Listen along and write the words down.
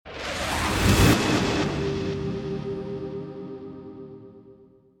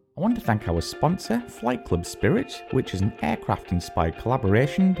I want to thank our sponsor, Flight Club Spirit, which is an aircraft-inspired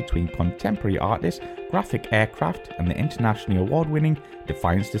collaboration between contemporary artist Graphic Aircraft and the internationally award-winning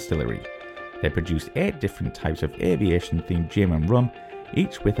Defiance Distillery. They produce 8 different types of aviation-themed gin and rum,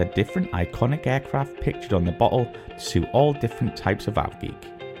 each with a different iconic aircraft pictured on the bottle to suit all different types of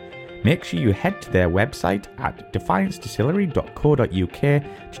avgeek. Make sure you head to their website at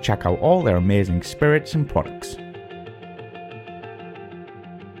defiancedistillery.co.uk to check out all their amazing spirits and products.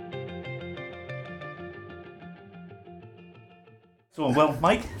 So, well,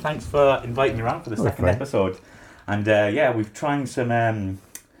 Mike, thanks for inviting me around for the second episode. And we've trying some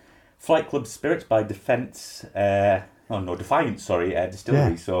Flight Club Spirits by Defiance Distillery.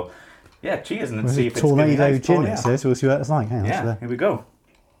 Yeah. So, cheers and let's see if it's Tornado really nice. gin, it says. We'll see what it's like. Here we go.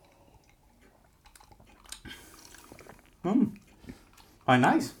 Quite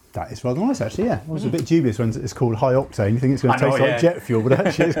nice. That is rather nice, actually, yeah. I was a bit dubious when it's called high octane. You think it's going to taste like jet fuel, but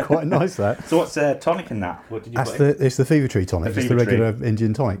actually it's quite nice, that. So what's tonic in that? What did you put in? It's the Fever Tree tonic. It's the regular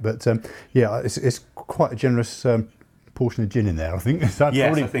Indian tonic. But, it's quite a generous portion of gin in there, I think. So I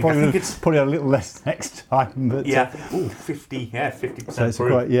think it's probably a little less next time. But, 50%. So it's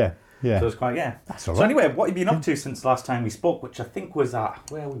quite, yeah. So it's quite, That's all right. So anyway, what have you been up to since last time we spoke, which I think was at,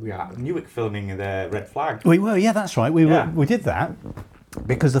 where were we at? Newark filming the Red Flag. We were, that's right. We did that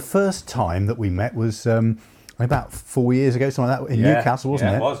because the first time that we met was about 4 years ago, something like that, in Newcastle, wasn't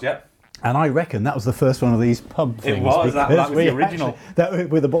it? Yeah, it was, yeah. And I reckon that was the first one of these pub things. It was, that was the original.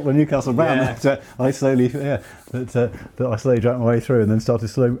 With a bottle of Newcastle Brown that I slowly drank my way through and then started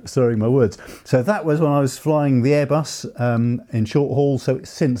slurring my words. So that was when I was flying the Airbus in short haul. So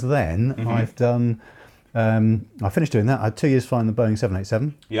since then, I've done, I finished doing that. I had 2 years flying the Boeing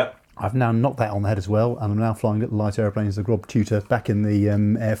 787. Yep. I've now knocked that on the head as well, and I'm now flying little light airplanes, the Grob Tutor, back in the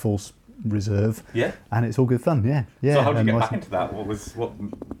Air Force Reserve. Yeah. And it's all good fun, yeah. So how did you get back into that? What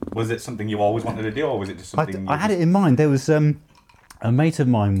was it something you always wanted to do, or was it just something I had it in mind. There was a mate of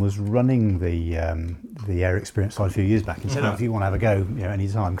mine was running the Air Experience side a few years back and said, if you want to have a go, any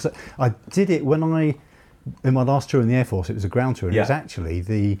time. Because I did it when in my last tour in the Air Force, it was a ground tour, and it was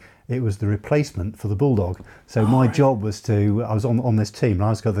actually it was the replacement for the Bulldog. So my job was I was on this team, and I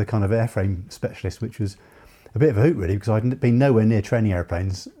was the kind of airframe specialist, which was a bit of a hoot really, because I'd been nowhere near training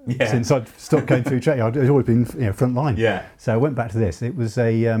airplanes since I'd stopped going through training. I'd always been front line. Yeah. So I went back to this. It was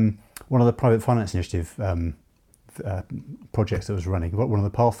one of the Private Finance Initiative projects that was running, one of the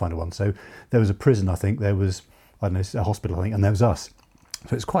Pathfinder ones. So there was a prison, I think. There was, a hospital, I think, and there was us.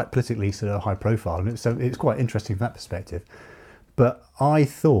 So it's quite politically sort of high profile, and it's quite interesting from that perspective. But I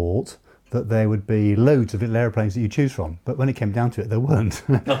thought that there would be loads of little aeroplanes that you choose from, but when it came down to it, there weren't.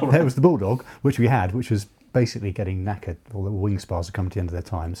 There was the Bulldog, which we had, which was basically getting knackered. All the wing spars had come to the end of their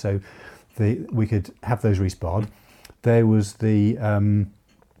time, so we could have those resparred. There was the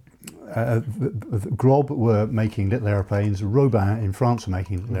Grob were making little aeroplanes. Robin in France were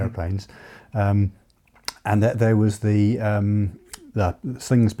making little aeroplanes, and there was the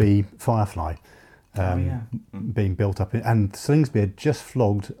Slingsby Firefly being built up, and Slingsby had just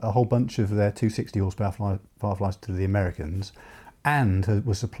flogged a whole bunch of their 260 horsepower Fireflies to the Americans, and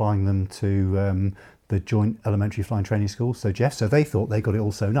was supplying them to the Joint Elementary Flying Training School, so they thought they got it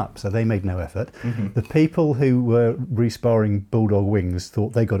all sewn up, so they made no effort. The people who were resparring Bulldog wings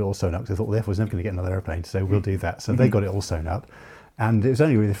thought they got it all sewn up, because they thought, well, the Air Force is never going to get another airplane, so we'll do that. So they got it all sewn up, and it was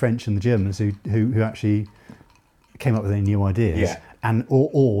only really the French and the Germans who actually came up with any new ideas, and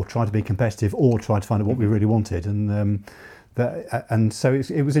or tried to be competitive, or tried to find out what we really wanted, and so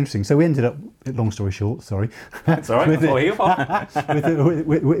it was interesting. So we ended up, long story short, sorry. That's all right. with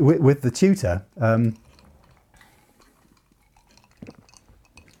the tutor.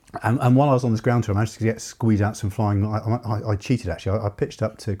 And while I was on this ground tour, I managed to squeeze out some flying. I cheated actually. I pitched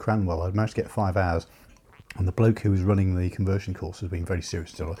up to Cranwell. I managed to get 5 hours. And the bloke who was running the conversion course was being very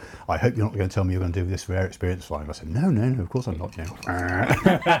serious still. I hope you're not going to tell me you're going to do this for Air Experience flying. I said, no, of course I'm not.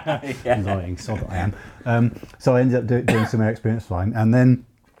 Lying sod I am. So I ended up doing some Air Experience flying. And then,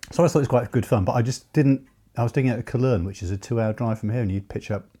 so I thought it was quite good fun, but I just didn't, I was doing it at Cologne, which is a 2-hour drive from here, and you'd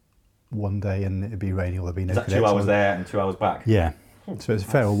pitch up one day and it'd be raining or there'd be no cadets. Is that 2 hours there and 2 hours back? Yeah. So it's a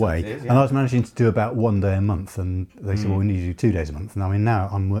fair way. And I was managing to do about 1 day a month, and they said, well, we need you to do 2 days a month. And I mean, now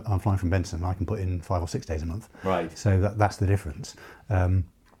I'm flying from Benson, and I can put in 5 or 6 days a month. Right. So that's the difference.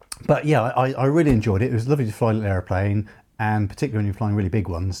 But yeah, I really enjoyed it. It was lovely to fly a little aeroplane, and particularly when you're flying really big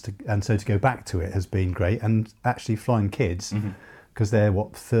ones. And so to go back to it has been great. And actually flying kids, because they're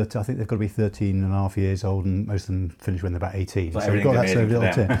 30, I think they've got to be 13 and a half years old, and most of them finish when they're about 18. So we've got that sort of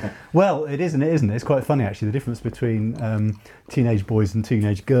little tip. Well, it isn't. It's quite funny actually, the difference between teenage boys and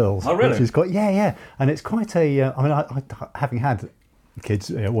teenage girls. Oh, really? Which is quite, yeah. And it's quite a, I mean, I having had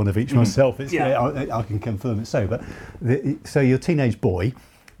kids, one of each myself. It's, I can confirm it's so. But so your teenage boy,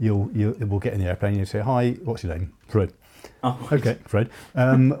 will get in the airplane and you say, "Hi, what's your name?" Fred. Oh, okay, Fred.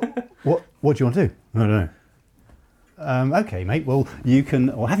 What do you want to do? I don't know. Okay, mate. Well, you can.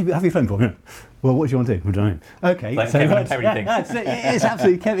 Or have your phone call. Well, what do you want to do? I don't know. Okay, like Kevin and Terry thing. It's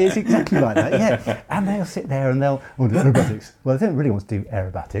absolutely Kevin. It's exactly like that. Yeah, and they'll sit there and they'll do aerobatics. Well, they don't really want to do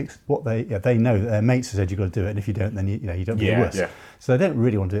aerobatics. What they know that their mates have said you've got to do it, and if you don't, then you don't do worse. Yeah. So they don't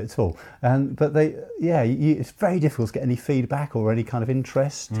really want to do it at all. But it's very difficult to get any feedback or any kind of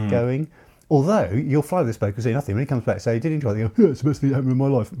interest going. Although you'll fly this bloke and say nothing. When he comes back, say, "Did you enjoy it?" They go, "Yeah, it's the best thing that happened in my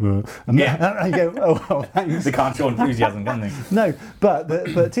life." And you go, "Oh, well, thanks." They can't show enthusiasm, can they? No,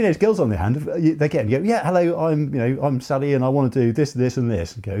 but teenage girls on the hand, they get and go, "Yeah, hello, I'm Sally, and I want to do this, this, and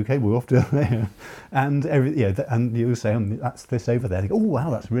this." And go, "Okay, we're off to there," and and you say, "That's this over there." They go, "Oh, wow,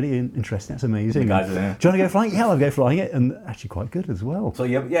 that's really interesting. That's amazing." The guys are there. Do you want to go flying? Yeah, I'll go flying it, and actually quite good as well. So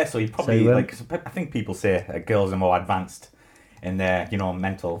so you probably I think people say girls are more advanced in their,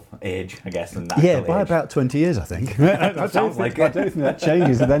 mental age, I guess, and that. By about 20 years, I think. I don't think that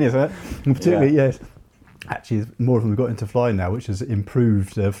changes with any of that. And particularly, yes. Actually, more of them have got into flying now, which has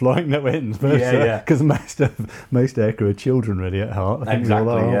improved flying no ends. Because most aircrew are children really at heart. I think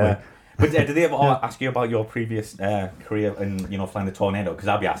exactly, yeah. But did they ever ask you about your previous career in flying the Tornado? Because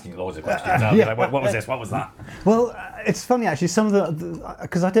I'll be asking loads of questions. Like, what was this? What was that? Well, it's funny actually. Some of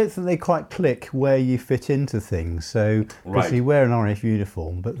because I don't think they quite click where you fit into things. So because you wear an RAF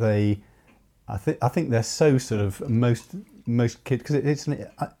uniform, but I think they're so sort of most kids, because it's an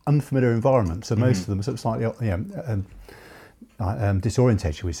unfamiliar environment. So most of them are sort of slightly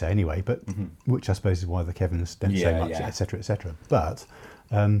disorientated, shall we say? Anyway, but which I suppose is why the Kevins don't say much, etc., etc. But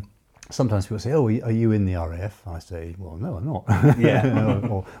sometimes people say, "Oh, are you in the RAF?" I say, "Well, no, I'm not." Yeah.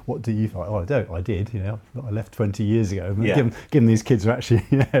 or what do you fight? Oh, I don't. I did. I left 20 years ago. Yeah. Given these kids are actually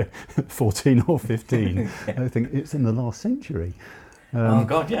 14 or 15, I think it's in the last century. Oh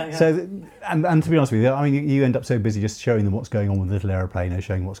God, yeah. So, and to be honest with you, I mean, you end up so busy just showing them what's going on with the little aeroplane or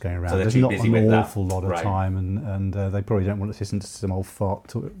showing what's going around. So there's not an awful lot of time, and they probably don't want to listen to some old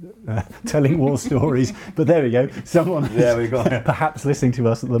fart telling war stories. But there we go, someone perhaps listening to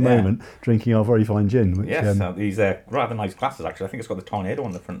us at the moment, drinking our very fine gin. Which, these rather nice glasses actually. I think it's got the Tornado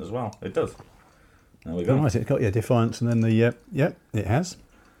on the front as well. It does. There we go. Nice. It's got Defiance, and then the it has.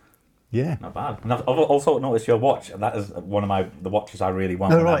 Yeah, not bad. And I've also noticed your watch. That is one of the watches I really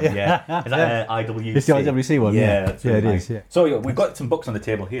want. Oh right, Is that IWC? It's the IWC one. Yeah, really it nice. is. Yeah. So we've got some books on the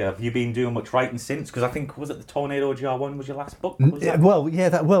table here. Have you been doing much writing since? Because I think was it the Tornado GR1 was your last book? Was that?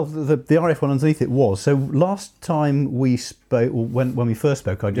 The RF one underneath it was. So last time we spoke, when we first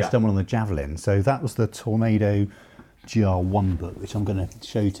spoke, I'd just done one on the Javelin. So that was the Tornado GR1 book, which I'm going to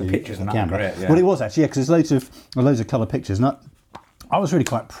show to the pictures the camera. Great, yeah. Well, it was actually, because there's loads of colour pictures, and I was really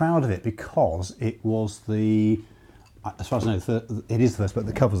quite proud of it because it was as far as I know, it is the first book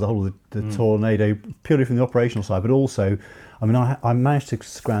that covers the whole of the Tornado, purely from the operational side, but also, I mean, I managed to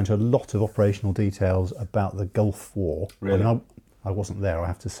scrounge a lot of operational details about the Gulf War. Really? I mean, I wasn't there, I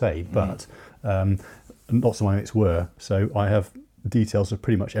have to say, but lots of my mates were, so I have details of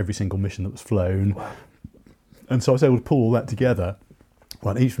pretty much every single mission that was flown. Wow. And so I was able to pull all that together.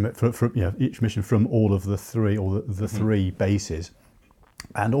 Well, each mission from all of the three, or the three bases.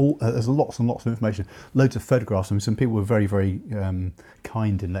 And there's lots and lots of information, loads of photographs. I mean, some people were very, very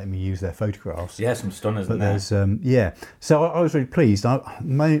kind in letting me use their photographs. Yeah, some stunners. But there's So I was really pleased.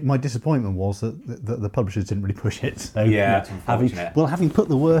 My disappointment was that the publishers didn't really push it. So, it's unfortunate. having put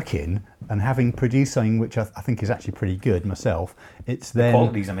the work in and having produced something which I think is actually pretty good myself, it's then the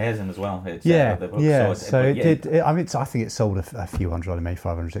quality's amazing as well. It's, the book, so it did. I think it sold a few hundred, maybe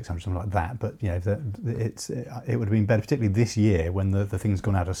 500, 600, something like that. But it would have been better, particularly this year when the thing's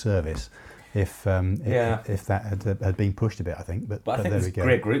gone out of service, if that had been pushed a bit. I think, but I think there's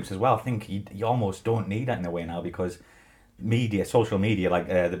great groups as well. I think you almost don't need that in a way now, because social media, like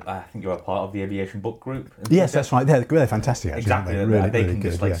I think you're a part of the Aviation Book Group. Yes, that's right. They're fantastic. Actually, exactly. They? Really, they really can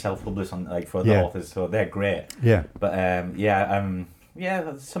good, just self-publish on for the authors, so they're great. Yeah. But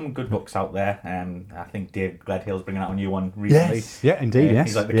there's some good books out there. I think Dave Gledhill's bringing out a new one recently. Yes, yeah, indeed. Yes,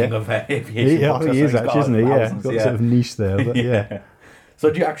 he's like the king of aviation books. He is actually, isn't he? Yeah, got sort of niche there. But So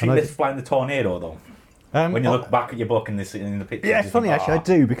do you actually miss flying the Tornado though? When you look back at your book in the pictures? Yeah, it's funny actually. I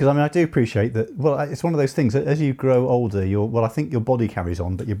do, because I do appreciate that. Well, it's one of those things that as you grow older, I think your body carries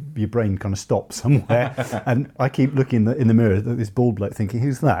on, but your brain kind of stops somewhere. And I keep looking in the mirror at this bald bloke, thinking,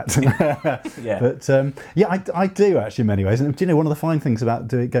 "Who's that?" Yeah. But I do actually in many ways. And do you know, one of the fine things about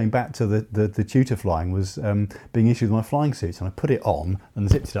going back to the tutor flying was being issued with my flying suits, and I put it on and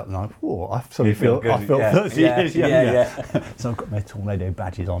zipped it up, and I suddenly felt 30 years younger. So I've got my Tornado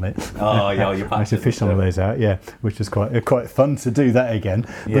badges on it. Oh yeah, your I should fish some of those out, which was quite fun to do that again.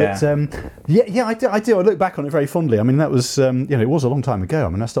 Yeah. But I do. I look back on it very fondly. I mean, that was it was a long time ago. I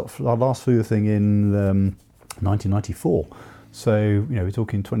mean, I last flew the thing in 1994. So we're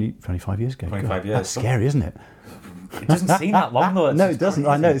talking 25 years ago. 25 years. That's scary, isn't it? It doesn't seem that long though. No, it doesn't.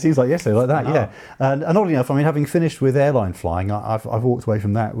 I know, it seems like yesterday, like that. No. Yeah. And oddly enough, I mean, having finished with airline flying, I've walked away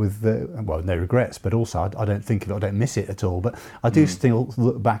from that with no regrets, but also I don't think of it, I don't miss it at all. But I do still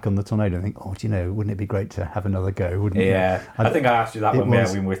look back on the Tornado and think, wouldn't it be great to have another go? Wouldn't it? I think I asked you that when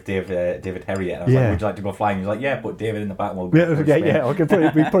we were with David Herriot. I was like, would you like to go flying? He was like, yeah, put David in the back. We've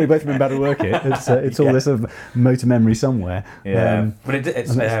probably both been better work it. It's all this motor memory somewhere. Yeah, but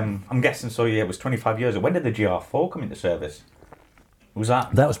it's I'm guessing. So it was 25 years. When did the GR4 come into service? Was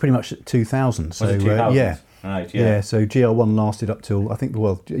that? That was pretty much 2000. So was it 2000? Yeah. Right. Yeah. So GR1 lasted up till I think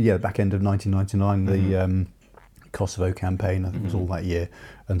back end of 1999. The Kosovo campaign, I think, was all that year,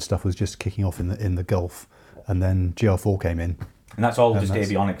 and stuff was just kicking off in the Gulf, and then GR4 came in. And that's all just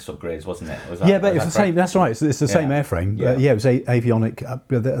avionics upgrades, wasn't it? But it's the same. That's right. It's the same airframe. It was avionic,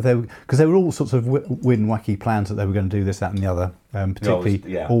 because they were all sorts of weird and wacky plans that they were going to do this, that, and the other.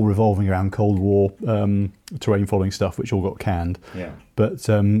 Particularly all revolving around Cold War terrain following stuff, which all got canned. Yeah. But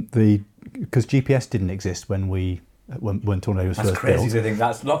because GPS didn't exist when Tornado was first built. That's crazy to think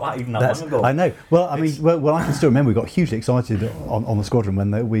that's not even that long ago. I know. Well, I mean, I can still remember we got hugely excited on the squadron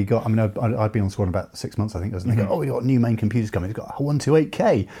when we got. I mean, I'd been on squadron about 6 months, I think. And they go, we got new main computers coming. It's got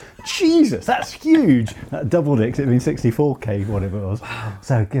 128K. Jesus, that's huge. That doubled it. 'Cause it'd been 64K, whatever it was. Wow.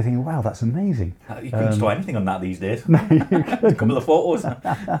 So you're thinking, wow, that's amazing. You couldn't store anything on that these days. No, you couldn't. A couple of photos.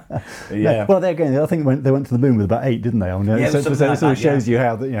 Yeah. Well, there again, I think they went to the moon with about 8, didn't they? I mean, so it sort of shows you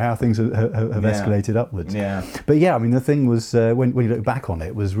how things have escalated upwards. Yeah. But yeah, I mean, the thing was, when you look back on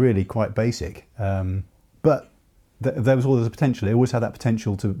it, was really quite basic. But there was always a potential. It always had that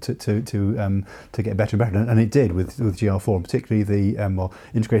potential to get better and better, and it did with GR4, and particularly the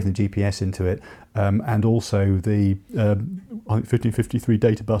integrating the GPS into it, and also the I think 1553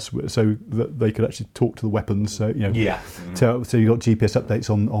 data bus, so that they could actually talk to the weapons. So so you got GPS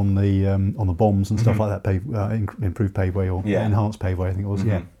updates on the bombs and stuff like that. Improved paveway or enhanced paveway, I think it was.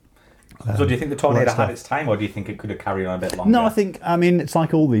 Yeah. So do you think the Tornado had its time, or do you think it could have carried on a bit longer? No, I mean, it's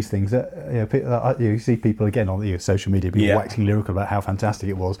like all these things that you see people again on social media being waxing lyrical about how fantastic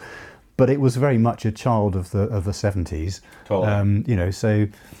it was, but it was very much a child of the 70s. Totally. So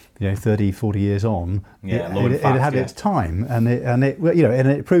 30, 40 years on, it had its time, and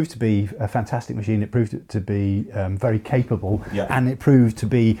it proved to be a fantastic machine. It proved to be very capable, and it proved to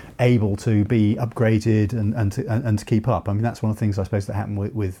be able to be upgraded and to keep up. I mean, that's one of the things I suppose that happened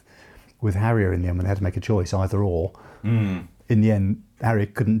with Harrier in the end, when they had to make a choice, either or. In the end, Harrier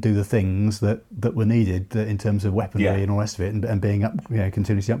couldn't do the things that were needed in terms of weaponry and all the rest of it, and being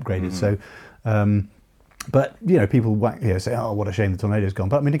continuously upgraded. So, but people say, "Oh, what a shame the Tornado's gone."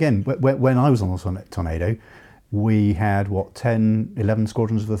 But I mean, again, when I was on the Tornado, we had 10, 11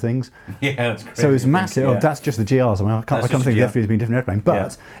 squadrons of the things. Yeah, that's crazy. So it was massive. Oh, that's just the GRs. I mean, I can't think the F3's been a different airplane,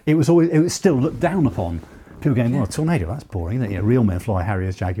 but it was still looked down upon. People going, well, Tornado, that's boring. Real men fly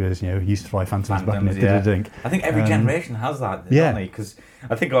Harriers, Jaguars, used to fly Phantoms back in the day. I think every generation has that, don't they? Because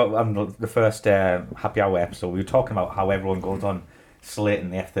I think on the first Happy Hour episode, we were talking about how everyone goes on slating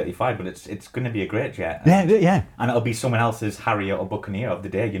the F-35, but it's going to be a great jet. And it'll be someone else's Harrier or Buccaneer of the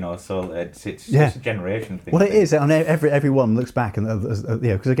day, so it's just a generation thing. Well, it is, and everyone looks back and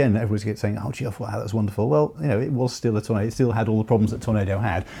because again, everyone's saying, "Oh, gee, wow, that's wonderful." Well, it was still a Tornado. It still had all the problems that Tornado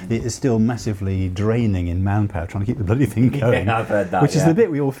had. It is still massively draining in manpower trying to keep the bloody thing going. I've heard that. Which is the bit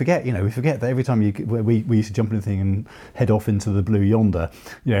we all forget. We forget that every time we used to jump in the thing and head off into the blue yonder.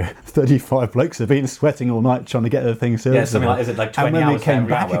 35 blokes have been sweating all night trying to get the thing serviceable. Yeah, something like, is it like 20 when hours they came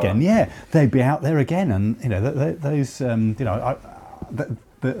back hour? again, they'd be out there again, and those, I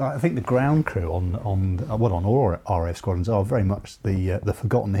think the ground crew on all RAF squadrons are very much the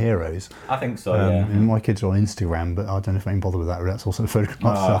forgotten heroes. I think so. My kids are on Instagram, but I don't know if I can bother with that. That's also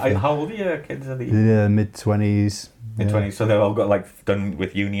photograph stuff. How old are your kids? Are they? Mid-20s. In 20, so they've all got like done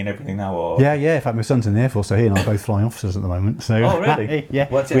with uni and everything now, or yeah. In fact, my son's in the Air Force, so he and I are both flying officers at the moment. So oh really? Yeah.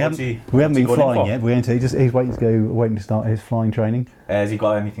 We haven't been flying yet. He's waiting to start his flying training. Has he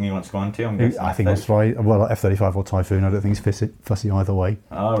got anything he wants to go on to? I think he'll fly F-35 or Typhoon. I don't think he's fussy either way.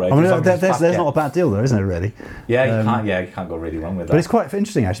 All right. I mean, there's not a bad deal there, isn't it? Really? Yeah, you can't go really wrong with that. But it's quite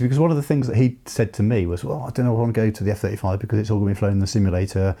interesting actually, because one of the things that he said to me was, "Well, I don't know if I want to go to the F-35 because it's all going to be flown in the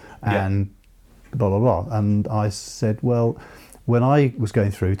simulator and blah blah blah." And I said, "Well, when I was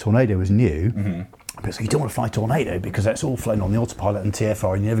going through, Tornado was new." Mm-hmm. Because you don't want to fly Tornado because that's all flown on the autopilot and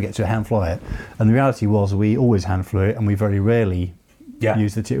TFR, and you never get to hand fly it. And the reality was, we always hand flew it, and we very rarely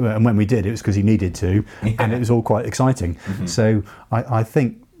used the and when we did, it was because he needed to, and it was all quite exciting. Mm-hmm. So I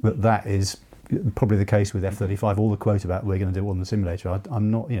think that is probably the case with F-35. All the quote about we're going to do it on the simulator,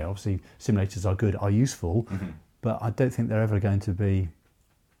 I'm not, obviously simulators are good, are useful, but I don't think they're ever going to be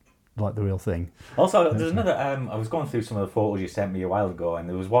like the real thing. Also, there's another, I was going through some of the photos you sent me a while ago, and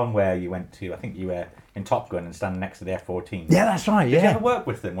there was one where you went to, I think you were in Top Gun and standing next to the F-14. Yeah, that's right, Did you ever work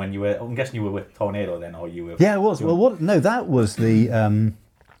with them when you were, I'm guessing you were with Tornado then, or you were... Yeah, it was. Well, no, that was the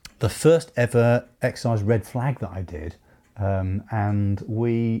first ever exercise red flag that I did. And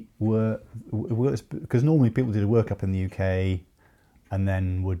we were, because normally people did a workup in the UK and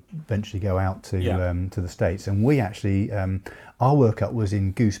then would eventually go out to the States. And we actually, our workup was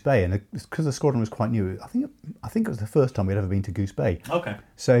in Goose Bay, and because the squadron was quite new, I think it was the first time we'd ever been to Goose Bay. Okay.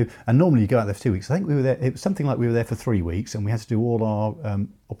 So, and normally you go out there for 2 weeks. I think we were there. It was something like we were there for 3 weeks, and we had to do all our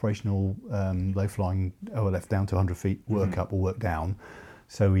operational low flying OLF down to 100 feet workup or work down.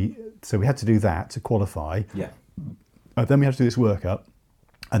 So we had to do that to qualify. Yeah. Then we had to do this workup,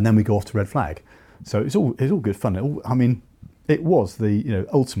 and then we go off to red flag. So it's all good fun. It was the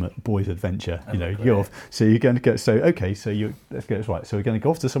ultimate boys' adventure. You're off. So you're going to go. So okay. So let's get this right. So we're going to go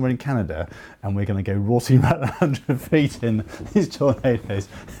off to somewhere in Canada, and we're going to go rorting about 100 feet in these tornadoes,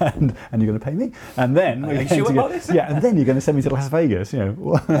 and you're going to pay me. And then are you sure about this? Yeah. And then you're going to send me to Las Vegas. But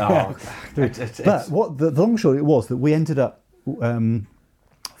what the long short it was that we ended up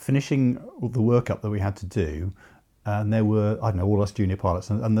finishing the workup that we had to do. And there were, I don't know, all us junior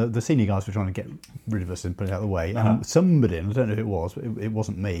pilots, and the senior guys were trying to get rid of us and put it out of the way. And somebody, and I don't know who it was, but it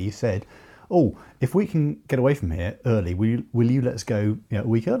wasn't me, said, "Oh, if we can get away from here early, will you let us go a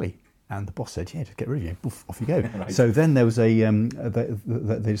week early?" And the boss said, "Yeah, just get rid of you. Oof, off you go." Right. So then there was they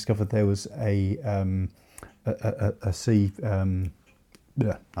discovered there was a C.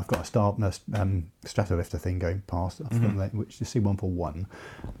 I've got a Stratolifter thing going past, which is C-141,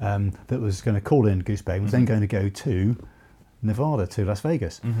 that was going to call in Goose Bay, was then going to go to Nevada, to Las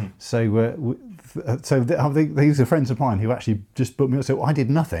Vegas. So these are friends of mine who actually just booked me up. So I did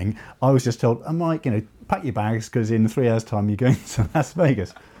nothing. I was just told, Mike, pack your bags because in 3 hours' time you're going to Las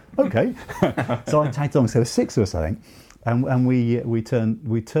Vegas. Okay. So I tagged along. So there were 6 of us, I think. And we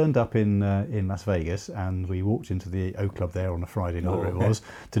turned up in Las Vegas, and we walked into the O Club there on a Friday night, where it was,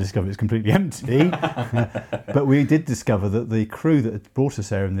 to discover it was completely empty. But we did discover that the crew that had brought us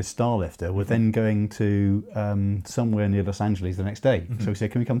there in this Starlifter were then going to somewhere near Los Angeles the next day. So we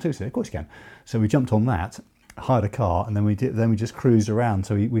said, "Can we come too?" So of course you can. So we jumped on that, hired a car, and then we just cruised around.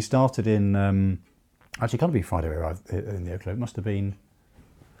 So we started in actually it can't be Friday we arrived in the O Club.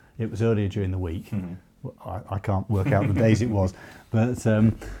 It was earlier during the week. I can't work out the days it was, but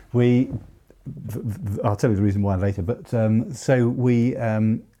I'll tell you the reason why later. But so we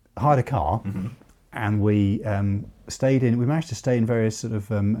hired a car, and we stayed in. We managed to stay in various sort of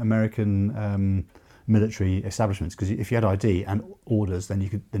American military establishments, because if you had ID and orders, then you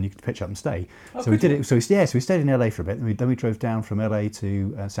could pitch up and stay. So we did it. So we stayed in LA for a bit, and then we drove down from LA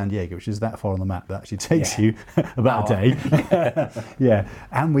to San Diego, which is that far on the map that actually takes you about a day. Yeah,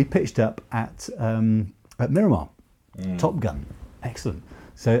 and we pitched up at Miramar, Top Gun. Excellent.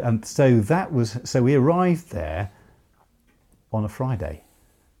 So we arrived there on a Friday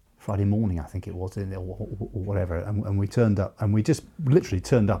morning, I think it was, or whatever, and we turned up, and we just literally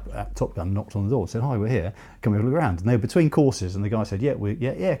turned up at Top Gun, knocked on the door, said, "Hi, we're here, can we have a look around?" And they were between courses, and the guy said, "Yeah,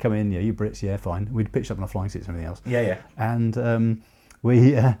 come in, you Brits, fine." We'd pitched up on our flying seats and everything else. And and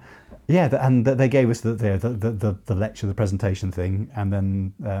they gave us the lecture, the presentation thing, and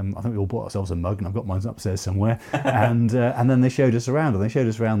then I think we all bought ourselves a mug, and I've got mine upstairs somewhere. and then they showed us around, the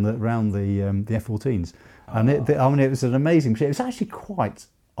F-14s, and it was an amazing machine. It was actually quite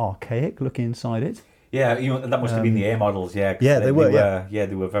archaic looking inside it. Yeah, that must have been the A models. Yeah, they were.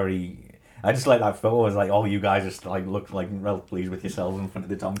 They were very. I just like that photo. It was like all you guys just like looked like well pleased with yourselves in front of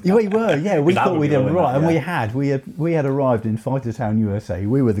the Tomcat. We were. Yeah, we thought we did right, and we had arrived in Fighter Town, USA.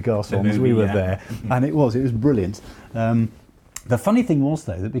 We were the Garçons. We were there, and it was brilliant. The funny thing was,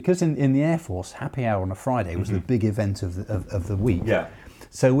 though, that because in the Air Force, happy hour on a Friday was the big event of the week. Yeah.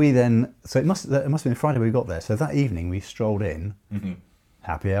 So it must have been Friday we got there. So that evening we strolled in. Mm-hmm.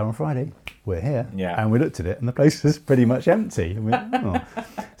 Happy hour on Friday. We're here. Yeah. And we looked at it, and the place was pretty much empty. And we went, oh.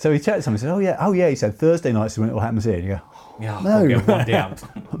 So we chatted to someone and said, oh yeah. He said Thursday nights is when it all happens here. And you go, no. Get one day out.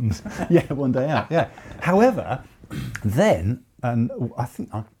 Yeah, one day out. Yeah. However, then, and I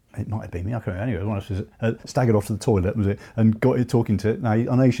think it might have been me. I can't remember. Anyway, one of us was staggered off to the toilet, was it, and got it talking to. Now I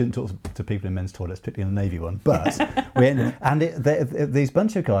know you shouldn't talk to people in men's toilets, particularly in the Navy one. But these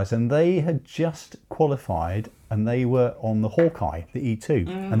bunch of guys, and they had just qualified, and they were on the Hawkeye, the E2,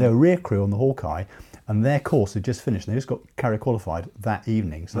 and they were rear crew on the Hawkeye, and their course had just finished. And they just got carrier qualified that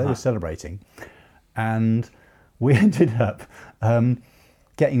evening, so they were celebrating, and we ended up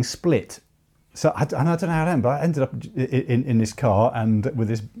getting split. So I don't know how it happened, but I ended up in this car and with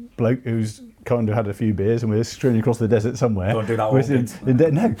this bloke who's kind of had a few beers, and we were streaming across the desert somewhere. Don't do that.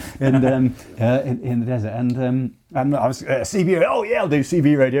 In the desert, and I was CB. Oh yeah, I'll do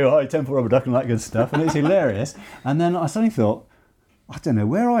CB radio, high tempo rubber duck, and that good stuff, and it's hilarious. And then I suddenly thought, I don't know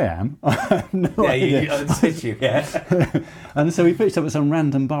where I am. I have no idea. Yeah. And so we pitched up at some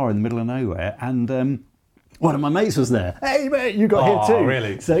random bar in the middle of nowhere, and one of my mates was there. Hey mate, you got here too.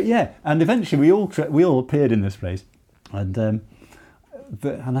 Really? So yeah, and eventually we all appeared in this place, and I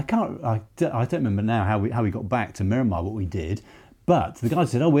don't remember now how we got back to Miramar, what we did, but the guy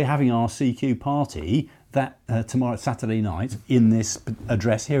said, we're having our CQ party that tomorrow Saturday night in this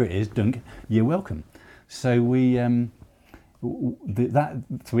address. Here it is, Dunk. You're welcome. So we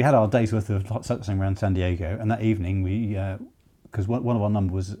we had our day's worth of sightseeing around San Diego, and that evening we. Because one of our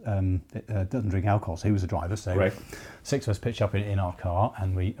numbers doesn't drink alcohol, so he was a driver. So right. 6 of us pitch up in our car,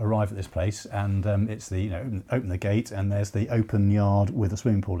 and we arrive at this place, and it's the open the gate, and there's the open yard with a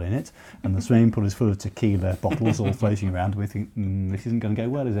swimming pool in it, and the swimming pool is full of tequila bottles all floating around. We think this isn't going to go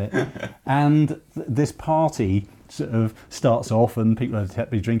well, is it? And this party sort of starts off, and people are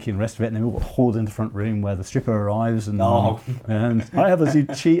be drinking the rest of it, and then we all get hauled into the front room where the stripper arrives, and I have a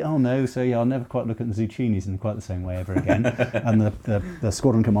zucchini. Oh no, so yeah, I'll never quite look at the zucchinis in quite the same way ever again. And the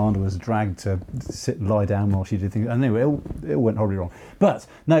squadron commander was dragged to lie down while she did things. And anyway, it all went horribly wrong. But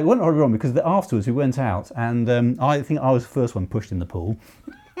no, it went horribly wrong because afterwards we went out, and I think I was the first one pushed in the pool.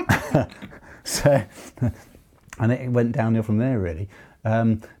 So, and it went downhill from there really.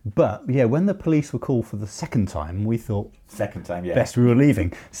 But yeah, when the police were called for the second time, we thought best we were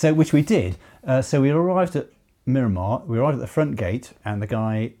leaving. So which we did. So we arrived at Miramar. We arrived at the front gate, and the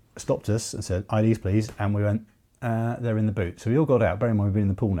guy stopped us and said, "IDs, please." And we went, "They're in the boot." So we all got out. Bear in mind we've been in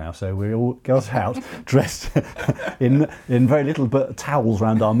the pool now, so we all got out dressed in very little but towels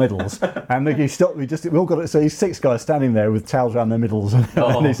around our middles. And he stopped. We all got it. So these 6 guys standing there with towels around their middles, and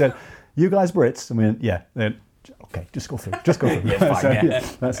he said, "You guys Brits?" And we went, "Yeah." Okay, just go through. Yeah, fine, so, yeah,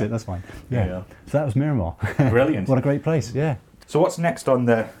 that's it. That's fine. Yeah. So that was Miramar. Brilliant. What a great place. Yeah. So what's next on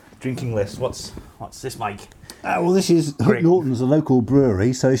the drinking list? What's this, Mike? Well, this is Hook Norton's, a local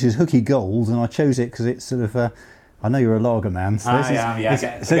brewery. So this is Hooky Gold, and I chose it because it's sort of. I know you're a lager man. So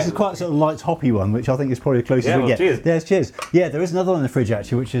this is quite sort of light hoppy one, which I think is probably the closest we get. Cheers. Yes, cheers. Yeah, there is another one in the fridge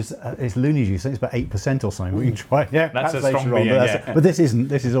actually, which is it's Looney Juice. I think it's about 8% or something. We can try. Yeah, that's a strong beer. Yeah. But this isn't.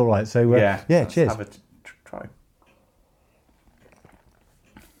 This is all right. So cheers. Have a try.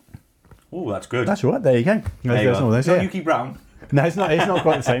 Oh, that's good. That's all right. There you go. It's not Yuki Brown. No, it's not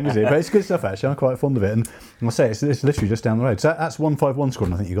quite the same, is it? But it's good stuff actually. I'm quite fond of it, and I'll say it's literally just down the road. So that's 151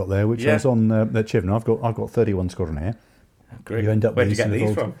 Squadron I think you got there, which is on at Chivenham. I've got 31 Squadron here. Great. You end up Where'd you get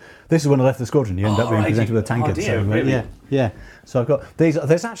these from? This is when I left the squadron. You end up being presented with a tankard. Really? Yeah. So I've got these.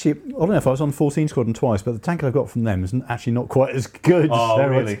 There's actually, I don't know if I was on 14 Squadron twice, but the tankard I've got from them is actually not quite as good. Oh,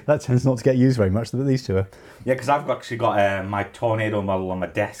 really? That tends not to get used very much. But these two are. Yeah, because I've actually got my Tornado model on my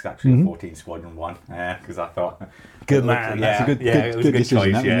desk, actually, the 14 Squadron one, because I thought. Good man. That's a good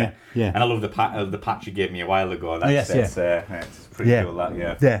choice. Yeah. And I love the patch you gave me a while ago. It's pretty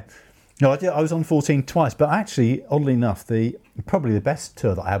cool. Yeah. No, I was on 14 twice, but actually, oddly enough, probably the best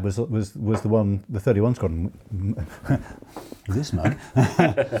tour that I had was the 31 Squadron, this mug,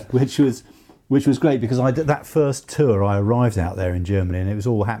 which was great because that first tour I arrived out there in Germany and it was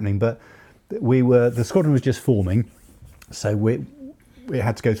all happening, but the squadron was just forming, so we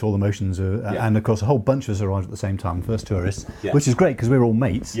had to go through all the motions, and of course a whole bunch of us arrived at the same time, first tourists, which is great because we were all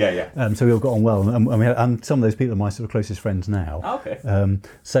mates. So we all got on well, and some of those people are my sort of closest friends now. Okay.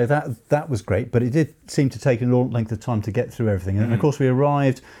 So that was great, but it did seem to take an long length of time to get through everything. And of course we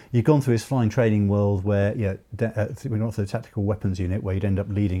arrived. You've gone through this flying training world where we went through the tactical weapons unit where you'd end up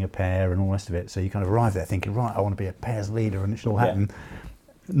leading a pair and all the rest of it. So you kind of arrive there thinking, right, I want to be a pair's leader, and it should all happen.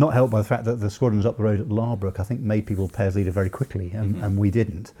 not helped by the fact that the squadrons up the road at Larbrook, I think, made people pairs leader very quickly, and we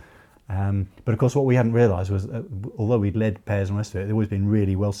didn't. But of course, what we hadn't realised was, although we'd led pairs and the rest of it, they'd always been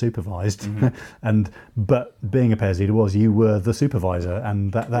really well supervised. But being a pairs leader was you were the supervisor,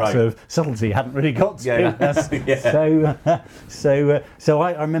 and that right. sort of subtlety hadn't really got to us. So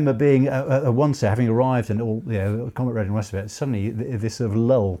I remember being at one set, having arrived and all, combat ready and the rest of it. Suddenly, this sort of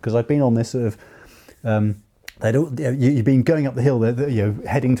lull, because I'd been on this sort of. You've been going up the hill,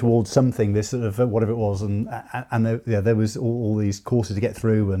 heading towards something. This sort of whatever it was, and there was all these courses to get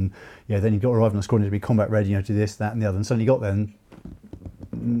through, and then you got arrived on the squadron to be combat ready, to this, that, and the other, and suddenly you got there, and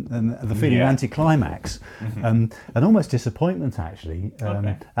the feeling of anticlimax, and almost disappointment actually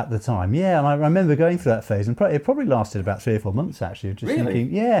at the time. Yeah, and I remember going through that phase, and it probably lasted about 3 or 4 months actually. Just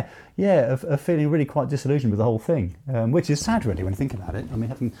thinking, of feeling really quite disillusioned with the whole thing, which is sad really when you think about it. I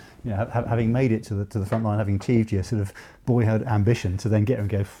mean, having made it to the front line, having achieved your sort of boyhood ambition, to then get and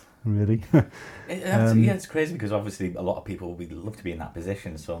go. Really? It's crazy because obviously a lot of people would love to be in that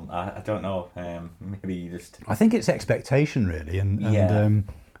position. So I don't know. Maybe you just. I think it's expectation really, and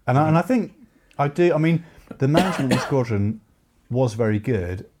I think I do. I mean, the management of the squadron was very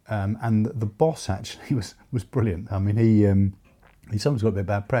good, and the boss actually was brilliant. I mean, he sometimes got a bit of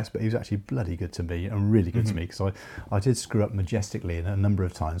bad press, but he was actually bloody good to me and really good to me, because I did screw up majestically a number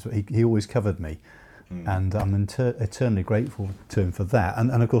of times, but he always covered me. And I'm eternally grateful to him for that.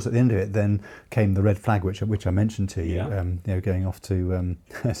 And of course, at the end of it, then came the red flag, which I mentioned to you, going off to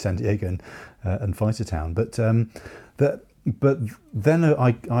San Diego and Fightertown. But then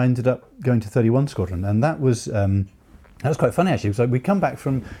I ended up going to 31 Squadron, and that was quite funny actually. So we come back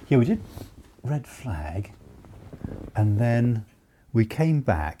from we did red flag, and then we came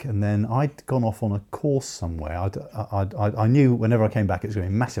back, and then I'd gone off on a course somewhere. I knew whenever I came back it was going to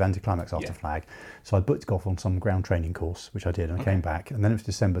be a massive anticlimax after flag, so I booked off on some ground training course, which I did, and I came back, and then it was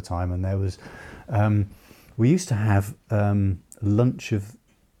December time, and there was we used to have lunch of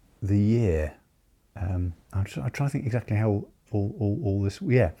the year. I'm trying to think exactly how all this.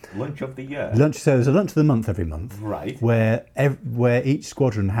 Lunch of the year. So there's a lunch of the month every month, right? Where each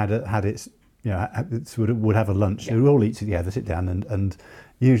squadron had its. Would have a lunch. We'd all eat together, sit down, and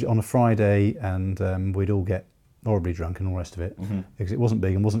usually on a Friday, and we'd all get horribly drunk and all the rest of it, because it wasn't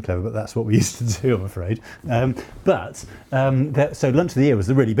big and wasn't clever, but that's what we used to do, I'm afraid. So lunch of the year was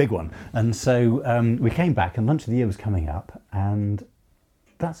the really big one, and so we came back, and lunch of the year was coming up, and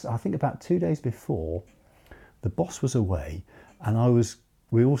that's, I think, about 2 days before. The boss was away, and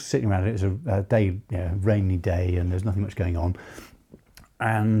we were all sitting around. It was a day, rainy day, and there's nothing much going on,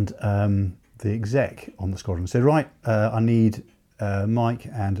 and the exec on the squadron said, right, I need Mike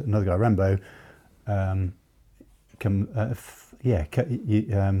and another guy, Rambo, I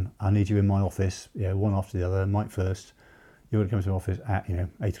need you in my office, one after the other. Mike first, you're going to come to my office at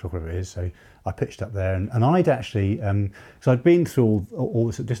 8 o'clock, whatever it is. So I pitched up there, and I'd actually, so I'd been through all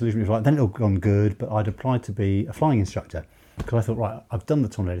this disillusionment, then it had gone good, but I'd applied to be a flying instructor, because I thought, right, I've done the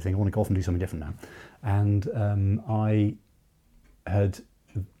tornado thing, I want to go off and do something different now. And I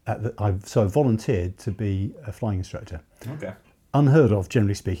volunteered to be a flying instructor. Okay. Unheard of,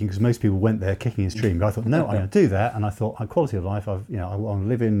 generally speaking, because most people went there kicking and screaming. But I thought, no, I'm going to do that. And I thought, quality of life. I want to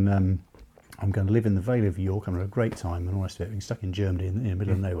live in. I'm going to live in the Vale of York. I'm going to have a great time and all the rest of it. Being stuck in Germany in the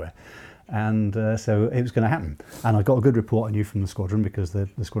middle of nowhere, and so it was going to happen. And I got a good report, I knew, from the squadron, because the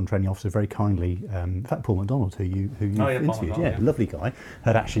squadron training officer very kindly, in fact, Paul McDonald, who you interviewed, lovely guy,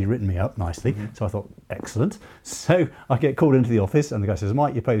 had actually written me up nicely. So I thought, excellent. So I get called into the office, and the guy says,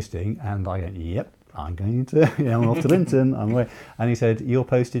 Mike, you're posting, and I go, yep, I'm going to, I'm off to Linton, I'm away. And he said, you're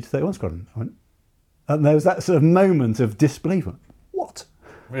posted to 31 Squadron. I went, and there was that sort of moment of disbelief. What?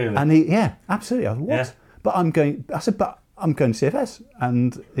 Really? And he, absolutely. I said, what? Yeah. But I'm going to CFS.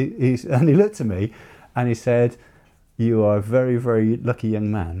 And he looked at me and he said, you are a very, very lucky young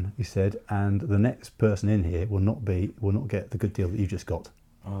man, he said, and the next person in here will not get the good deal that you just got.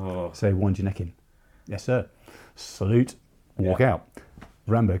 Oh. So wind your neck in. Yes, sir. Salute. Walk out.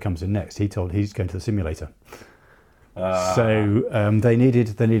 Rambo comes in next. He's going to the simulator. So they needed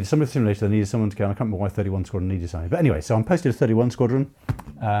somebody for the simulator. They needed someone to go. I can't remember why 31 Squadron needed something. But anyway, so I'm posted to 31 Squadron,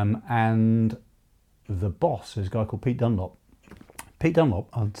 and the boss is a guy called Pete Dunlop. Pete Dunlop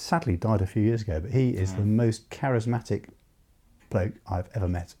sadly died a few years ago, but he is the most charismatic bloke I've ever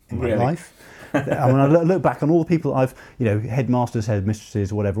met in my life. I mean, I look back on all the people I've, headmasters,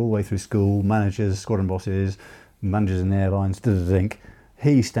 headmistresses, whatever, all the way through school, managers, squadron bosses, managers in airlines,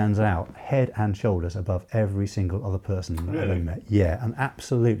 he stands out head and shoulders above every single other person that I've ever met. Yeah, an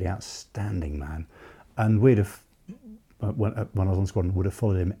absolutely outstanding man. And we'd have, when I was on squadron, would have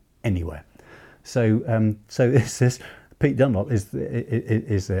followed him anywhere. So it's this Pete Dunlop is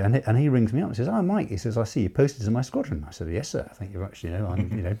there, and he rings me up and says, "Oh, Mike," he says, "I see you posted in my squadron." I said, "Yes, sir. I think you've actually,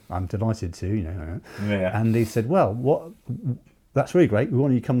 I'm delighted to, Yeah. And he said, "Well, what? That's really great. We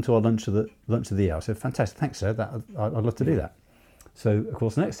want you to come to our lunch of the year." I said, "Fantastic, thanks, sir. I'd love to do that." So, of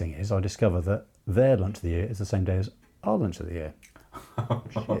course, the next thing is I discover that their lunch of the year is the same day as our lunch of the year.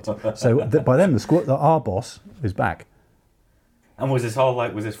 Shit. So by then, our boss is back. And was this all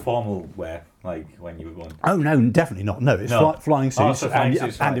was this formal wear, like when you were going? Oh no, definitely not. No, it's flying suits,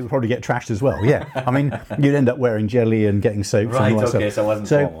 and it would probably get trashed as well. Yeah, I mean, you'd end up wearing jelly and getting soaked. Right. And all that Okay. stuff. So it wasn't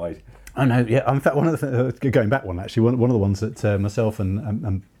formal. Right? Oh no, yeah. In fact, one of the going back one actually, one of the ones that myself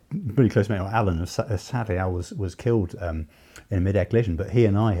and really close mate Alan, sadly Al was killed in a mid-air collision, but he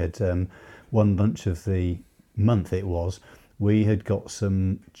and I had one lunch of the month. It was. We had got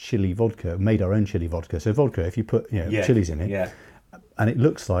some chili vodka, made our own chili vodka. So vodka, if you put chilies in it, and it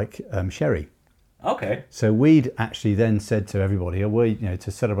looks like sherry. Okay. So we'd actually then said to everybody,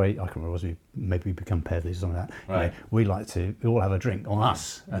 to celebrate, I can't remember, was maybe we become peddlers or something like that. Right. We'd like to all have a drink on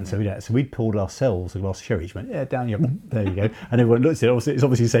us. And so we'd poured ourselves a glass of sherry. Each went, yeah, down here, there you go. And everyone looked at it, it's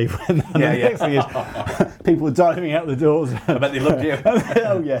obviously safe. And the next thing is, people were diving out the doors. I bet they loved you.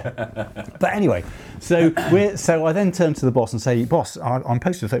 Oh, yeah. But anyway, so I then turned to the boss and say, "Boss, I'm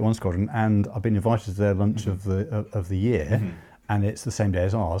posted to 31 Squadron and I've been invited to their lunch of the year. Mm-hmm. And it's the same day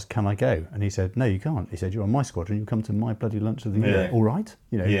as ours. Can I go?" And he said, "No, you can't." He said, "You're on my squadron. You come to my bloody lunch of the year. All right,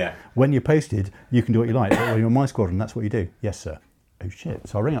 When you're posted, you can do what you like. But when you're on my squadron, that's what you do." "Yes, sir." "Oh shit!"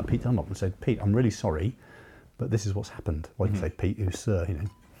 So I rang up Pete Dunlop and said, "Pete, I'm really sorry, but this is what's happened." Well, I didn't say Pete, who's sir,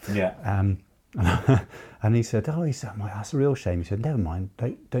 Yeah. And he said, "That's a real shame." He said, "Never mind.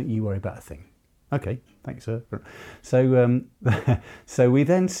 Don't you worry about a thing." "Okay, thanks, sir." So so we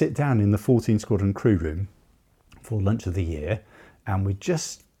then sit down in the 14 Squadron crew room for lunch of the year. And we're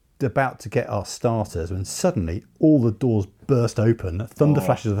just about to get our starters when suddenly all the doors burst open, thunder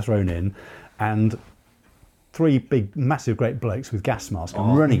flashes are thrown in, and three big, massive, great blokes with gas masks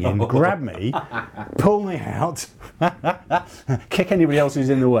come running in, grab me, pull me out, kick anybody else who's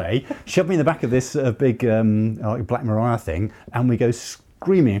in the way, shove me in the back of this big Black Mariah thing, and we go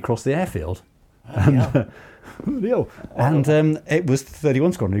screaming across the airfield. And it was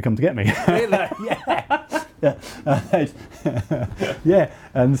 31 Squadron who come to get me. Really? Yeah,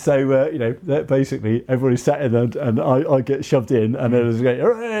 and so basically everybody sat in and I get shoved in, and it was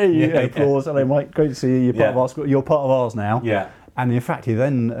hooray, applause. Hello, Mike, great to see you. You're part of our squad. You're part of ours now. Yeah, and in fact, he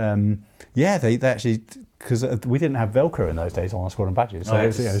then they actually. Because we didn't have Velcro in those days on our squadron badges, so it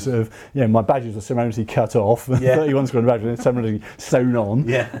was, my badges were ceremonially cut off. 31 squadron badges were ceremonially sewn on.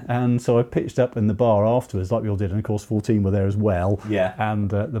 Yeah. And so I pitched up in the bar afterwards, like we all did, and of course 14 were there as well. Yeah.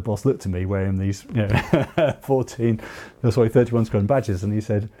 And the boss looked at me wearing these 31 squadron badges, and he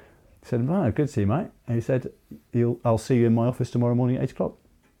said, "Well, good to see you, mate." And he said, "I'll see you in my office tomorrow morning at 8 o'clock."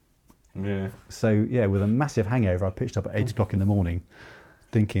 Yeah. So with a massive hangover, I pitched up at 8 o'clock in the morning,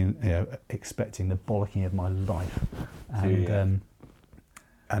 thinking, expecting the bollocking of my life, and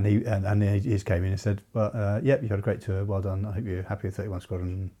he just came in and said, "Well, you had a great tour. Well done. I hope you're happy with 31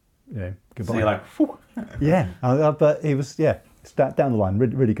 Squadron. Goodbye." So you're like, whew. Yeah, but he was down the line,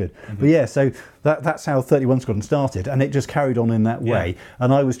 really, really good. Mm-hmm. But so that's how 31 Squadron started, and it just carried on in that way.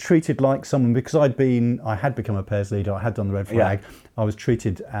 And I was treated like someone, because I had become a pairs leader. I had done the red flag. Yeah. I was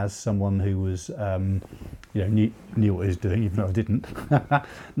treated as someone who was, knew what he was doing, even though I didn't.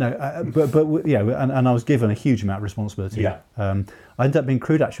 And I was given a huge amount of responsibility. Yeah. I ended up being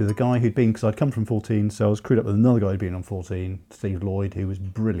crewed actually with a guy who'd been, because I'd come from 14, so I was crewed up with another guy who'd been on 14, Steve Lloyd, who was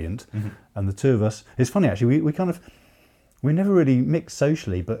brilliant. Mm-hmm. And the two of us, it's funny actually, we never really mixed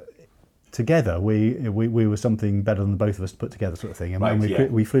socially, but together we were something better than both of us put together, sort of thing.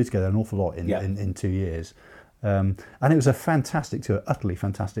 And we flew together an awful lot in 2 years. And it was a fantastic tour, utterly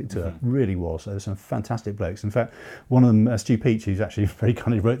fantastic tour. Mm-hmm. Really was. There were some fantastic blokes. In fact, one of them, Stu Peach, who's actually very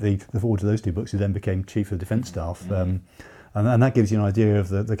kindly wrote the foreword to those two books, who then became Chief of Defence Staff. Mm-hmm. And that gives you an idea of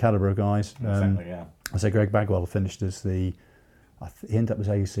the calibre of guys. Exactly, yeah. So Greg Bagwell finished as he ended up as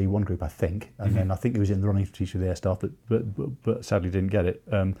AUC 1 group, I think, and then I think he was in the running for Chief of the Air Staff, but sadly didn't get it.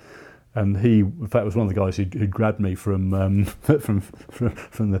 And he, in fact, was one of the guys who grabbed me from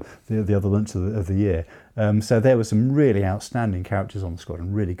the other lunch of the year. So there were some really outstanding characters on the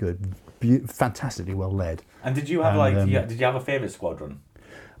squadron, really good, fantastically well led. And did you have did you have a favourite squadron?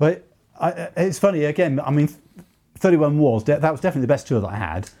 Well, it's funny again. I mean, 31 was definitely the best tour that I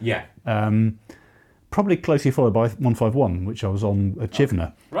had. Yeah. Probably closely followed by 151, which I was on at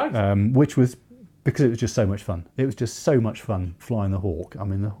Chivner. Right. Which was because it was just so much fun. It was just so much fun flying the Hawk. I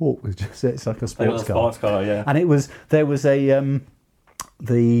mean, the Hawk was just—it's like a sports car. Sports car, yeah. And there was a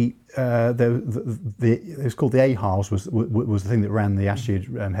it was called the AHARS was the thing that ran the attitude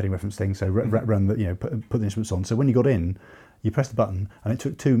heading reference thing. So ran the put the instruments on. So when you got in, you pressed the button, and it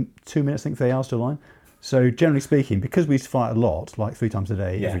took two minutes, I think, for the AHARS to align. So generally speaking, because we used to fly a lot, like 3 times a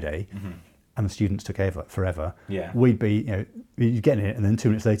day, every day, and the students took forever. We'd be, you'd get in it, and then 2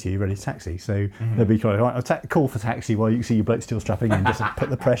 minutes later you're ready to taxi. So they'd be kind of like, call for taxi while you can see your bloke still strapping in, just to put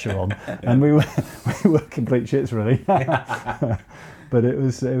the pressure on. And we were complete shits, really. But it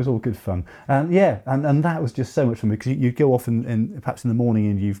was all good fun. And that was just so much fun, because you'd go off and perhaps in the morning,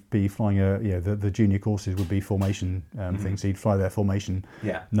 and you'd be flying the junior courses would be formation things. So you'd fly their formation,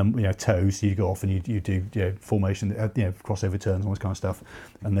 toes. So you'd go off and you do formation, crossover turns, all this kind of stuff,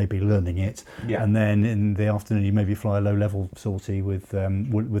 and they'd be learning it. And then in the afternoon, you maybe fly a low level sortie with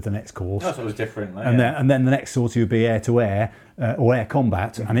the next course. That's what was different. And then the next sortie would be air to air. Or air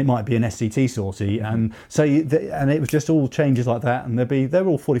combat, and it might be an SCT sortie, and so and it was just all changes like that, and they're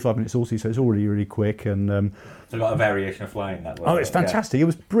all 45-minute sorties, so it's already really quick, and so a lot of variation of flying that way. Oh, it's fantastic! Yeah. It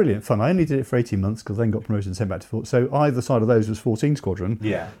was brilliant fun. I only did it for 18 months because then got promoted and sent back to Fort. So either side of those was 14 Squadron.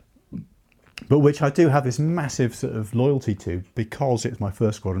 Yeah. But which I do have this massive sort of loyalty to, because it's my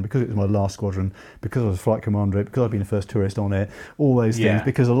first squadron, because it was my last squadron, because I was a flight commander, because I've been the first tourist on it, all those things.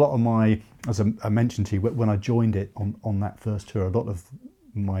 Because a lot of my, as I mentioned to you, when I joined it on that first tour, a lot of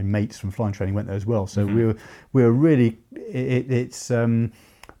my mates from flying training went there as well. So we were really, it's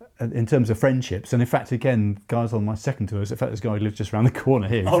in terms of friendships, and in fact, again, guys on my second tour, in fact, this guy lives just around the corner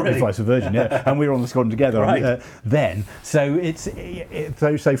here, flies for Virgin, and we were on the squadron together then. So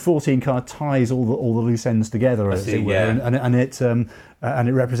so 14 kind of ties all the loose ends together, as it were, and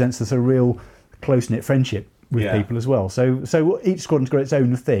it represents the sort of real close knit friendship with people as well. So each squadron's got its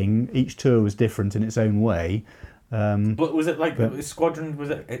own thing. Each tour was different in its own way. But was it like squadron?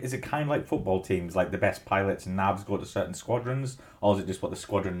 Is it kind of like football teams? Like the best pilots and navs go to certain squadrons, or is it just what the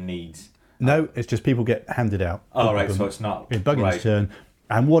squadron needs? No, it's just people get handed out. Oh, right. So it's not Buggins' turn.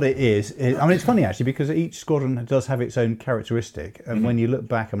 And what it is, I mean, it's funny actually, because each squadron does have its own characteristic. And when you look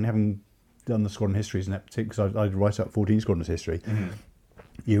back, I mean, having done the squadron histories and that, because I write up 14 squadrons history,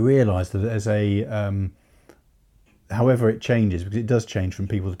 you realise that there's however it changes, because it does change from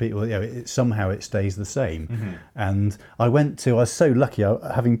people to people, somehow it stays the same. And I was so lucky,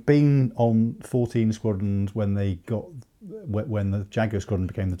 having been on 14 squadrons when the Jaguar squadron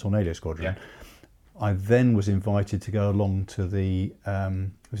became the Tornado squadron. I then was invited to go along to the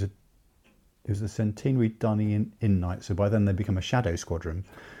it was a centenary dining in night, so by then they become a shadow squadron.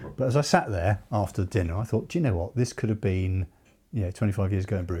 But as I sat there after dinner, I thought, do you know what, this could have been 25 years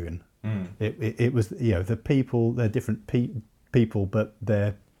ago in Bruggen. It was the people, they're different people, but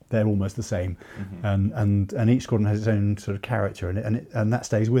they're almost the same, and each squadron has its own sort of character, and that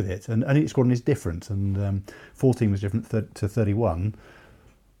stays with it, and each squadron is different, and 14 was different to 31,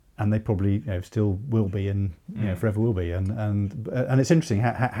 and they probably still will be, and forever will be, and it's interesting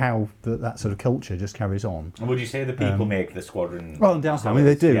how that sort of culture just carries on. And would you say the people make the squadron? Well, and downstairs, I mean,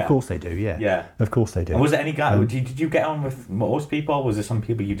 they do. Of course, they do. Yeah. Of course, they do. And was there any guy? Did you get on with most people? Was there some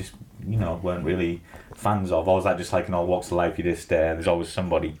people you just weren't really fans of, or was that just like in all walks of life? You just there's always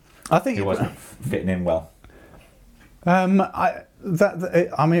somebody. I think who wasn't fitting in well. I mean,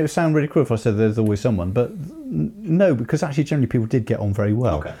 it would sound really cruel if I said there's always someone, but no, because actually generally people did get on very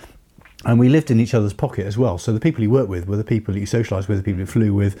well. Okay. And we lived in each other's pocket as well. So the people you worked with were the people that you socialised with, the people you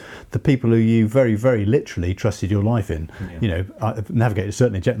flew with, the people who you very, very literally trusted your life in. Navigators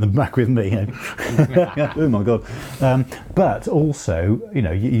certainly jetting them back with me. Oh my God! But also,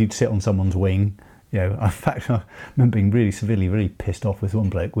 you'd sit on someone's wing. In fact, I remember being really severely, really pissed off with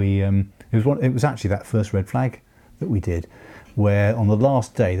one bloke. It was actually that first red flag that we did, where on the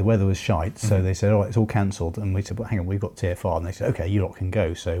last day the weather was shite, so they said, it's all cancelled, and we said, well, hang on, we've got TFR, and they said, okay, you lot can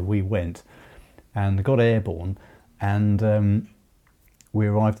go. So we went and got airborne, and we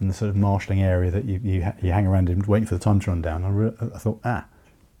arrived in the sort of marshalling area that you hang around in waiting for the time to run down. I thought,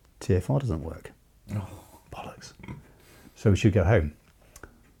 TFR doesn't work. Oh, bollocks. So we should go home.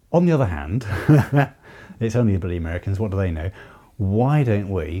 On the other hand, it's only the bloody Americans, what do they know? Why don't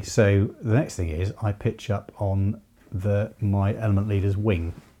we? So the next thing is I pitch up on my element leader's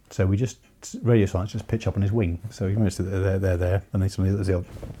wing. So we radio silence, just pitch up on his wing. So he noticed that they're there, and they suddenly,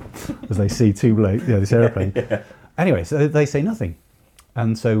 as they see two blokes, this aeroplane. Anyway, so they say nothing.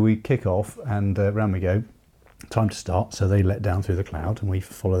 And so we kick off, and round we go. Time to start. So they let down through the cloud, and we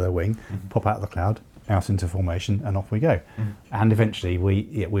follow their wing, pop out of the cloud, out into formation, and off we go. And eventually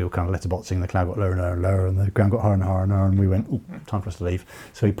we were kind of letterboxing. The cloud got lower and lower and lower, and the ground got higher and higher and higher, and we went, time for us to leave.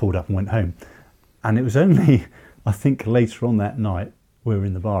 So we pulled up and went home. And it was only, I think, later on that night, we were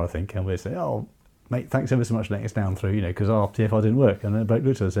in the bar, I think, and we said, mate, thanks ever so much for letting us down through, because our TFR didn't work. And the bloke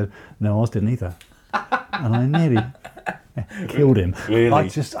looked at us and said, no, ours didn't either. And I nearly killed him. Really? I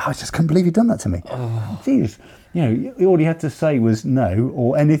just couldn't believe he'd done that to me. Jeez. All he had to say was no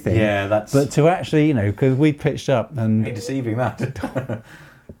or anything. Yeah, that's... But to actually, because we pitched up and... deceiving that.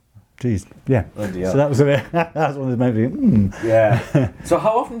 Jeez, yeah. Bloody So that was a bit... that was one of those moments. Yeah. So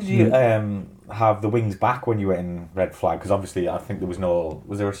how often did you have the wings back when you were in red flag? Because obviously I think there was no...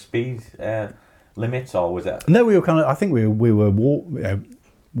 Was there a speed limit or was it... No, we were I think we were war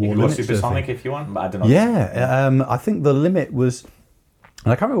you could go supersonic if you want, but I don't know. Yeah, I think the limit was...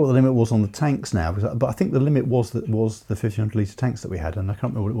 And I can't remember what the limit was on the tanks now, but I think the limit was the 1,500 litre tanks that we had, and I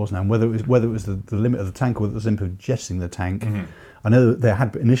can't remember what it was now. And whether it was the limit of the tank or whether it was simply jettisoning the tank. Mm-hmm. I know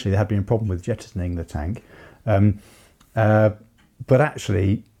that initially there had been a problem with jettisoning the tank, but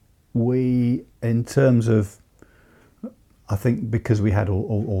actually we, in terms of, I think because we had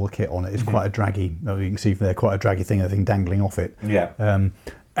all the kit on it, it's quite a draggy. You can see from there, quite a draggy thing. Everything dangling off it. Yeah.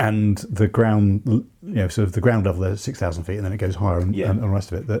 And the ground, sort of the ground level there is 6,000 feet, and then it goes higher, and the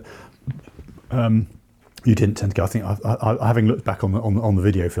rest of it. That you didn't tend to go. I think, having looked back on the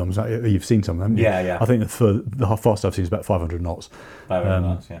video films, you've seen some of them. Yeah. I think the fastest I've seen is about 500 knots. 500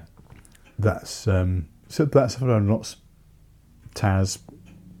 knots, yeah. That's so that's 500 knots. TAS,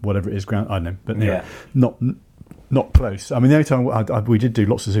 whatever it is, ground. I don't know, but not close. I mean, the only time we did do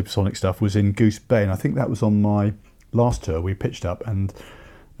lots of supersonic stuff was in Goose Bay, and I think that was on my last tour. We pitched up and.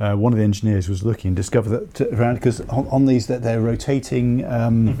 One of the engineers was looking and discovered that around, because on these that they're rotating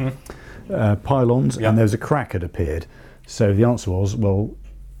pylons, and there was a crack had appeared. So the answer was, well,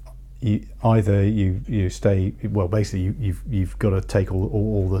 either you stay. Well, basically you've got to take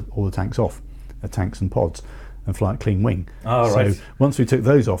all the tanks off, the tanks and pods, and fly a clean wing. Oh, right. So once we took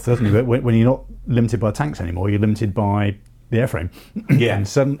those off, when you're not limited by tanks anymore, you're limited by the airframe. Yeah.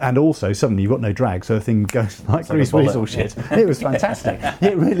 and also suddenly you've got no drag, so the thing goes like grease weasel shit. It was fantastic.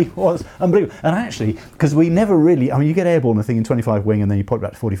 It really was unbelievable. And actually, because we never really, you get airborne a thing in 25 wing and then you pop it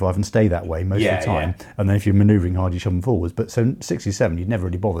back to 45 and stay that way most of the time. Yeah. And then if you're manoeuvring hard, you shove them forwards. But so 67, you'd never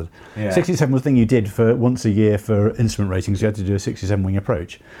really bothered. Yeah. 67 was the thing you did for once a year for instrument ratings. You had to do a 67 wing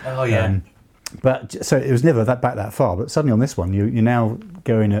approach. Oh, yeah. But so it was never that far. But suddenly on this one, you're now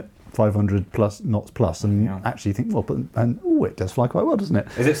going at 500 plus knots plus, and actually think, it does fly quite well, doesn't it?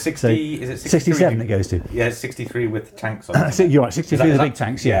 Is it 60? So, is it 67? It goes to. Yeah, 63 with tanks on it. So you're right, 63 is the big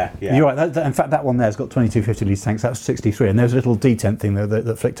tanks. Yeah. You're right. In fact, that one there's got 2250 litre tanks. That's 63, and there's a little detent thing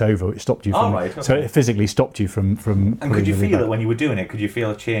that flicked over, which stopped you from. Okay. So it physically stopped you from. And could you feel it when you were doing it? Could you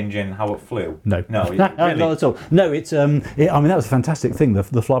feel a change in how it flew? No, really? Not at all. No, it's. I mean, that was a fantastic thing. The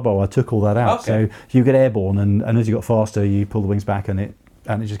flyby, I took all that out. Okay. So you get airborne, and as you got faster, you pull the wings back, and it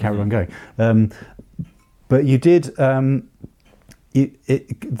just carried on going. But you did, the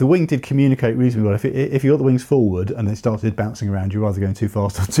wing did communicate reasonably well. If you got the wings forward and they started bouncing around, you're either going too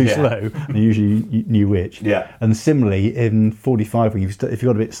fast or too slow, and you usually knew which. Yeah. And similarly, in 45 wing, if you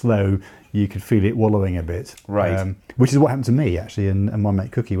got a bit slow, you could feel it wallowing a bit. Right. Which is what happened to me, actually, and my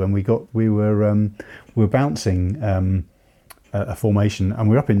mate Cookie, when we were bouncing a formation, and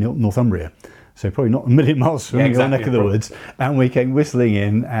we were up in Northumbria. So probably not a million miles from your neck of the woods. And we came whistling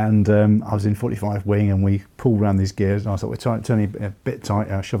in, and I was in 45 wing, and we pulled around these gears, and I thought, we're turning a bit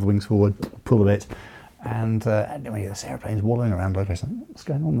tight, shove the wings forward, pull a bit. And anyway, this aeroplane's wallowing around like this. What's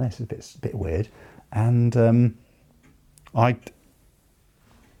going on there? It's a bit weird. And I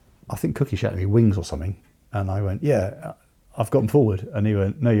think Cookie shouted at me, wings or something. And I went, yeah, I've got them forward. And he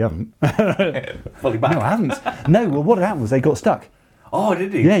went, no, you haven't. Fully back. No, I haven't. No, well, what happened was they got stuck. Oh,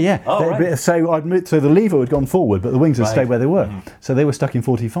 did he? Yeah. Oh, right. So the lever had gone forward, but the wings had stayed where they were. Mm. So they were stuck in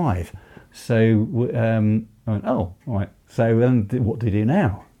 45. So I went, oh, all right. So then what do you do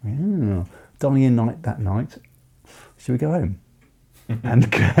now? Dining in that night, should we go home? And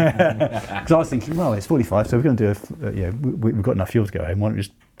because I was thinking, well, it's 45, so we're going to do we've got enough fuel to go home. Why don't we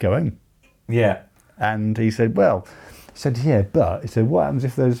just go home? Yeah. And he said, well. Said, yeah, but he said, what happens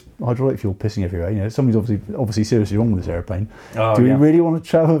if there's hydraulic fuel pissing everywhere? Something's obviously seriously wrong with this aeroplane. Do we really want to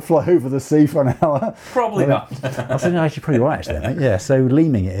travel and fly over the sea for an hour? Probably not. I said, no, actually, pretty right, actually. Mate. Yeah, so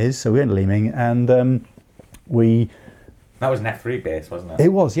Leaming it is. So we went to Leaming, and we. That was an F3 base, wasn't it? It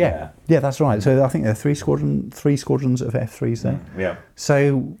was, yeah. Yeah, that's right. So I think there are three squadrons of F3s there. Yeah.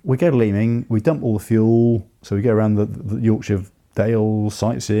 So we go to Leaming, we dump all the fuel. So we go around the Yorkshire Dale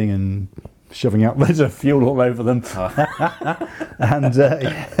sightseeing and shoving out loads of fuel all over them. And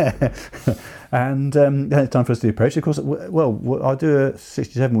then it's time for us to do the approach. Of course, I do a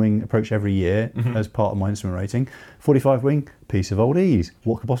 67 wing approach every year as part of my instrument rating. 45 wing, piece of old ease.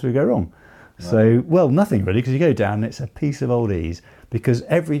 What could possibly go wrong? So, well, nothing really, because you go down and it's a piece of old ease. Because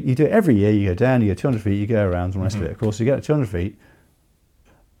you do it every year, you go down, you go 200 feet, you go around and the rest of it. Of course, you get to 200 feet,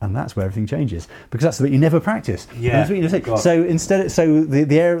 and that's where everything changes, because that's the bit you never practice. Yeah. So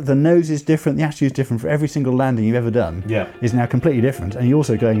the nose is different, the attitude is different for every single landing you've ever done. Yeah. Is now completely different, and you're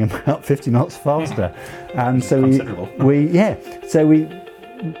also going about 50 knots faster. And so it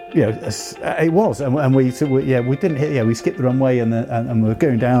was, and we didn't hit. Yeah, we skipped the runway, and we were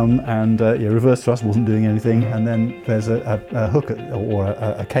going down, and reverse thrust wasn't doing anything, and then there's a hook or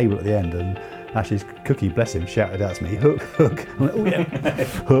a cable at the end, and actually Cookie, bless him, shouted out to me, hook. I'm like, oh yeah,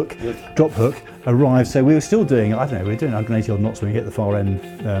 hook, drop hook, arrived. So we were still doing, I don't know, we were doing 180 odd knots when we hit the far end,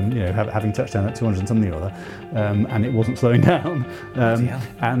 having touchdown at 200 and something or other, and it wasn't slowing down, so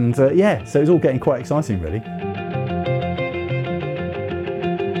it was all getting quite exciting really.